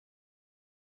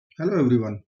Hello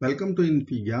everyone, welcome to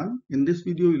Infigyan. In this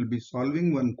video, we'll be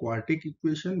solving one quartic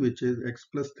equation which is x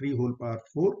plus 3 whole power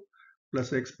 4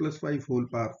 plus x plus 5 whole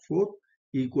power 4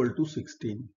 equal to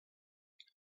 16.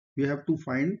 We have to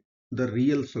find the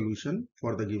real solution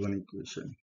for the given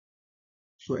equation.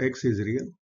 So x is real.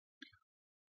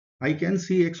 I can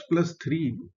see x plus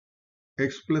 3,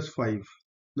 x plus 5.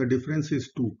 The difference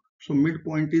is 2. So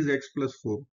midpoint is x plus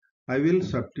 4. I will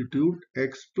substitute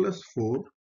x plus 4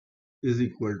 is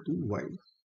equal to y.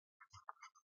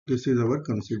 This is our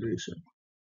consideration.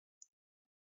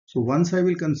 So once I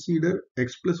will consider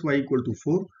x plus y equal to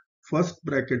 4, first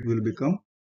bracket will become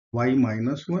y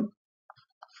minus 1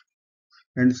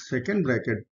 and second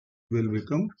bracket will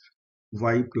become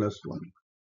y plus 1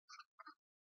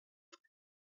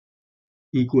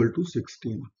 equal to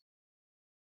 16.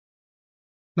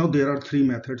 Now there are three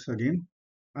methods again.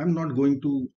 I am not going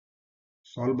to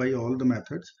solve by all the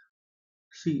methods.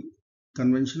 See,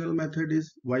 conventional method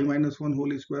is y minus 1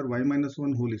 whole square, y minus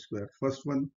 1 whole square. First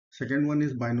one. Second one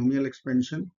is binomial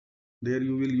expansion. There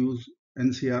you will use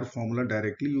NCR formula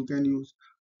directly you can use.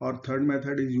 Or third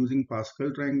method is using Pascal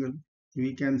triangle.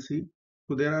 We can see.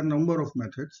 So there are a number of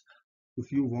methods. If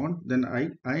you want, then I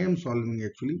am solving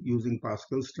actually using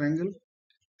Pascal's triangle.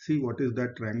 See what is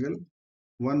that triangle?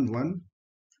 1, 1,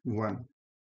 1.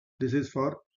 This is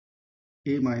for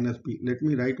a minus b. Let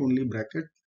me write only bracket.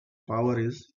 Power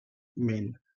is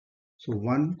main. So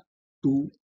 1,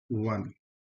 2, 1.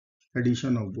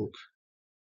 Addition of both.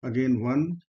 Again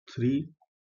 1, 3,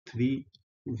 3,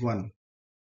 1.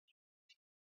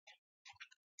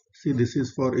 See, this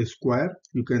is for a square.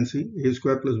 You can see a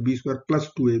square plus b square plus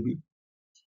 2ab.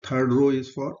 Third row is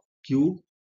for cube.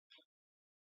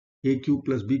 A cube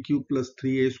plus b cube plus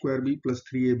 3a square b plus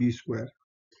 3ab square.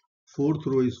 Fourth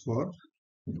row is for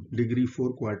degree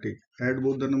 4 quartic. Add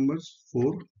both the numbers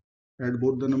 4. Add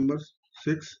both the numbers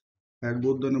 6. Add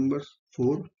both the numbers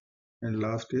 4. And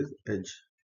last is edge.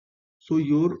 So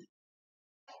your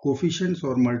coefficients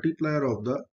or multiplier of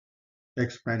the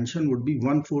expansion would be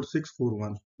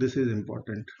 14641. This is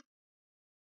important.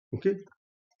 Okay.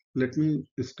 Let me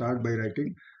start by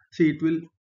writing. See,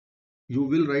 you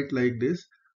will write like this.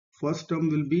 First term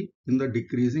will be in the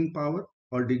decreasing power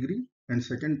or degree, and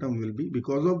second term will be,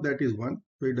 because of that is 1,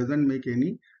 so it doesn't make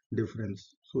any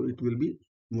difference. So it will be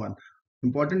 1.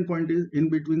 Important point is in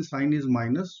between sign is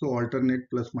minus, so alternate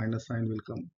plus minus sign will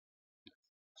come.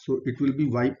 So it will be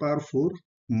y power 4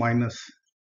 minus.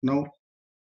 Now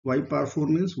y power 4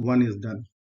 means 1 is done.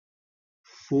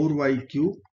 4y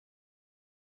cube,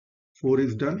 4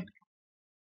 is done.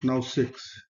 Now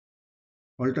 6.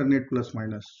 Alternate plus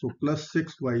minus. So plus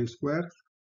 6y square,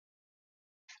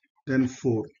 then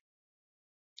 4.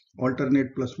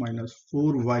 Alternate plus minus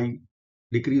 4y,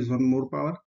 decrease one more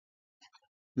power.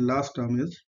 Last term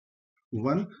is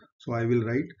 1. So I will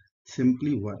write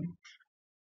simply 1.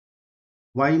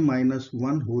 Y minus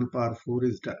 1 whole power 4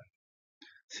 is done.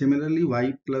 Similarly,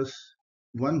 y plus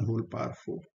 1 whole power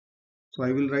 4. So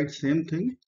I will write same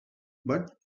thing,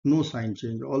 but no sign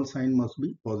change. All sign must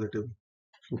be positive.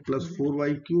 So plus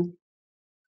 4y cube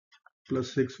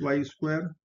plus 6y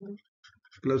square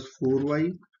plus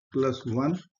 4y plus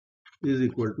 1 is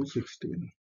equal to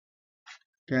 16.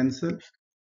 Cancel.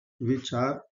 Which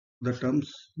are the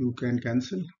terms you can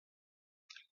cancel?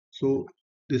 So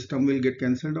this term will get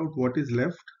cancelled out. What is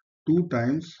left? 2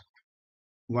 times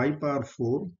y power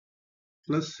 4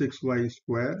 plus 6y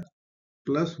square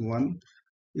plus 1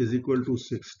 is equal to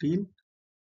 16.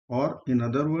 Or in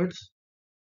other words,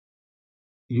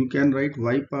 you can write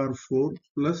y power 4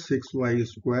 plus 6y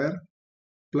square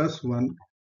plus 1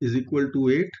 is equal to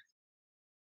 8,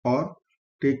 or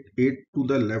take 8 to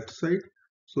the left side.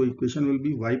 So equation will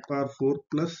be y power 4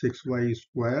 plus 6y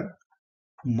square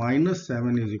minus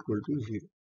 7 is equal to 0.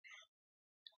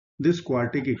 This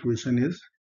quartic equation is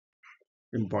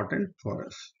important for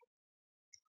us.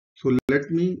 So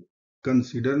let me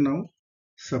consider now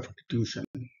substitution.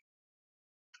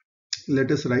 Let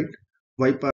us write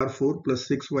y power 4 plus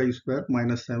 6y square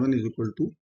minus 7 is equal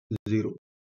to 0.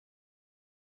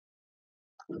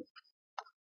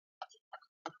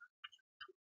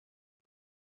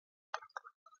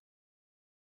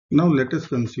 Now let us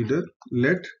consider,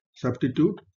 let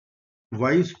substitute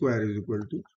y square is equal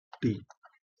to t.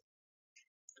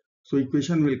 So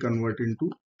equation will convert into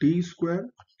t square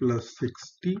plus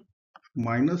 6t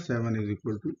minus 7 is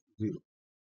equal to 0.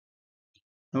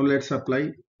 Now let's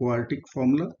apply quadratic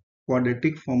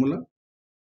formula,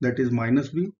 that is minus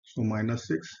b, so minus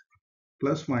 6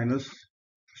 plus minus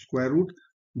square root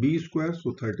b square,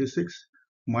 so 36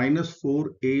 minus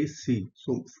 4ac,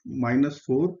 so minus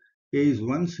 4, a is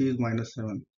 1, c is minus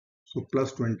 7, so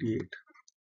plus 28.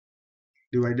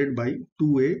 divided by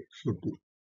 2a, so 2.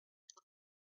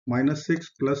 Minus 6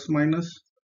 plus minus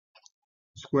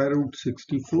square root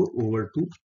 64 over 2.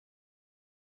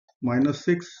 Minus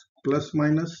 6 plus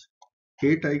minus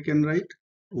 8 I can write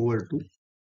over 2.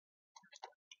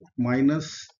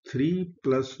 Minus 3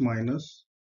 plus minus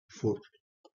 4.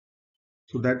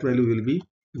 So that value will be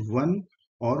 1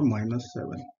 or minus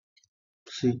 7.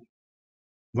 See,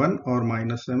 1 or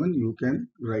minus 7 you can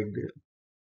write there.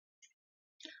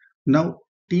 Now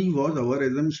t was our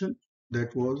assumption,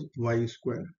 that was y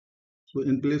square. So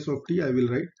in place of t I will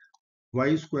write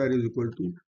y square is equal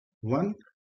to 1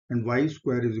 and y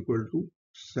square is equal to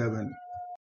 7.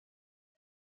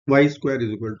 Y square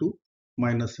is equal to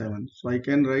minus 7. So I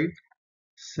can write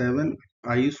 7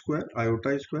 I square,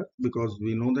 iota square, because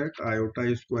we know that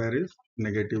iota square is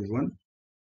negative 1.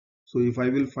 So if I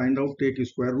will find out, take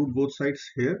square root both sides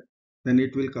here, then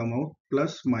it will come out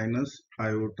plus minus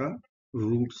iota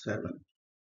root 7,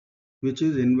 which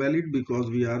is invalid because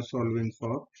we are solving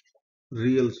for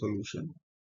real solution.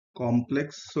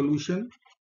 Complex solution,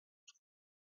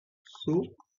 so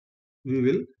we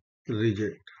will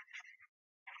reject.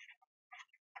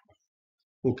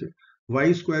 Okay,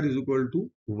 y square is equal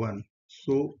to 1.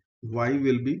 So y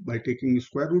will be, by taking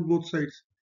square root both sides,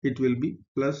 it will be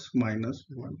plus minus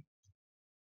 1.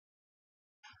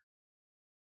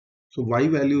 So y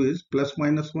value is plus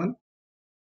minus 1.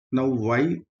 Now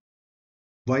y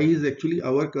is actually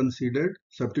our considered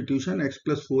substitution, x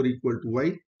plus 4 equal to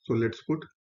y. So let's put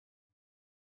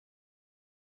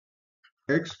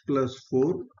x plus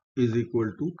 4 is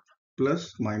equal to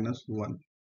plus minus 1.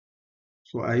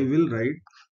 So I will write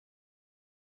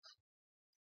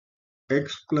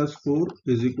x plus 4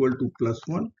 is equal to plus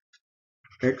 1,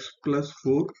 x plus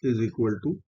 4 is equal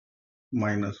to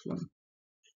minus 1.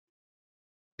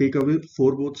 Take away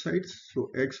 4 both sides, so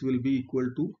x will be equal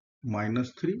to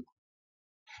minus 3.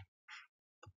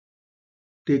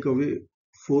 Take away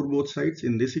 4 both sides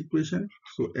in this equation,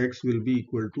 so x will be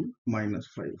equal to minus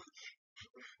 5.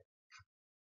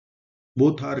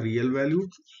 Both are real values,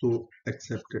 so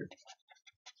accepted.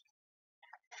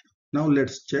 Now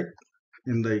let's check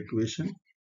in the equation.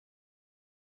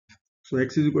 So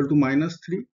x is equal to minus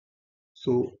 3.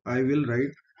 So I will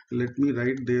write, let me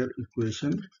write their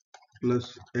equation,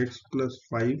 plus x plus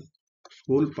 5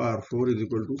 whole power 4 is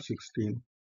equal to 16.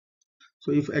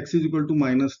 So if x is equal to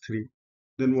minus 3,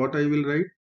 then what I will write?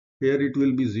 Here it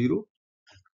will be 0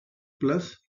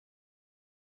 plus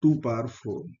 2 power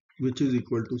 4, which is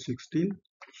equal to 16.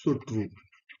 So true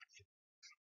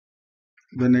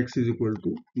when x is equal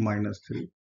to minus 3.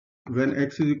 When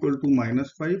x is equal to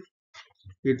minus 5,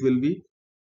 it will be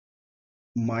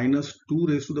minus 2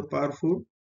 raised to the power 4,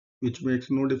 which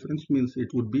makes no difference, means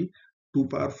it would be 2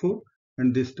 power 4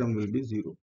 and this term will be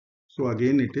 0. So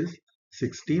again it is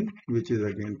 16, which is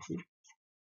again true.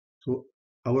 So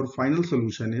our final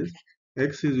solution is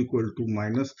x is equal to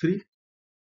minus 3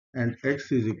 and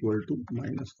x is equal to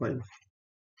minus 5.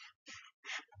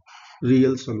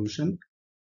 Real solution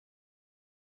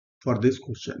for this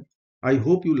question. I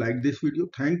hope you like this video.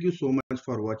 Thank you so much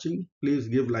for watching. Please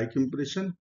give like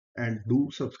impression and do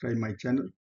subscribe my channel.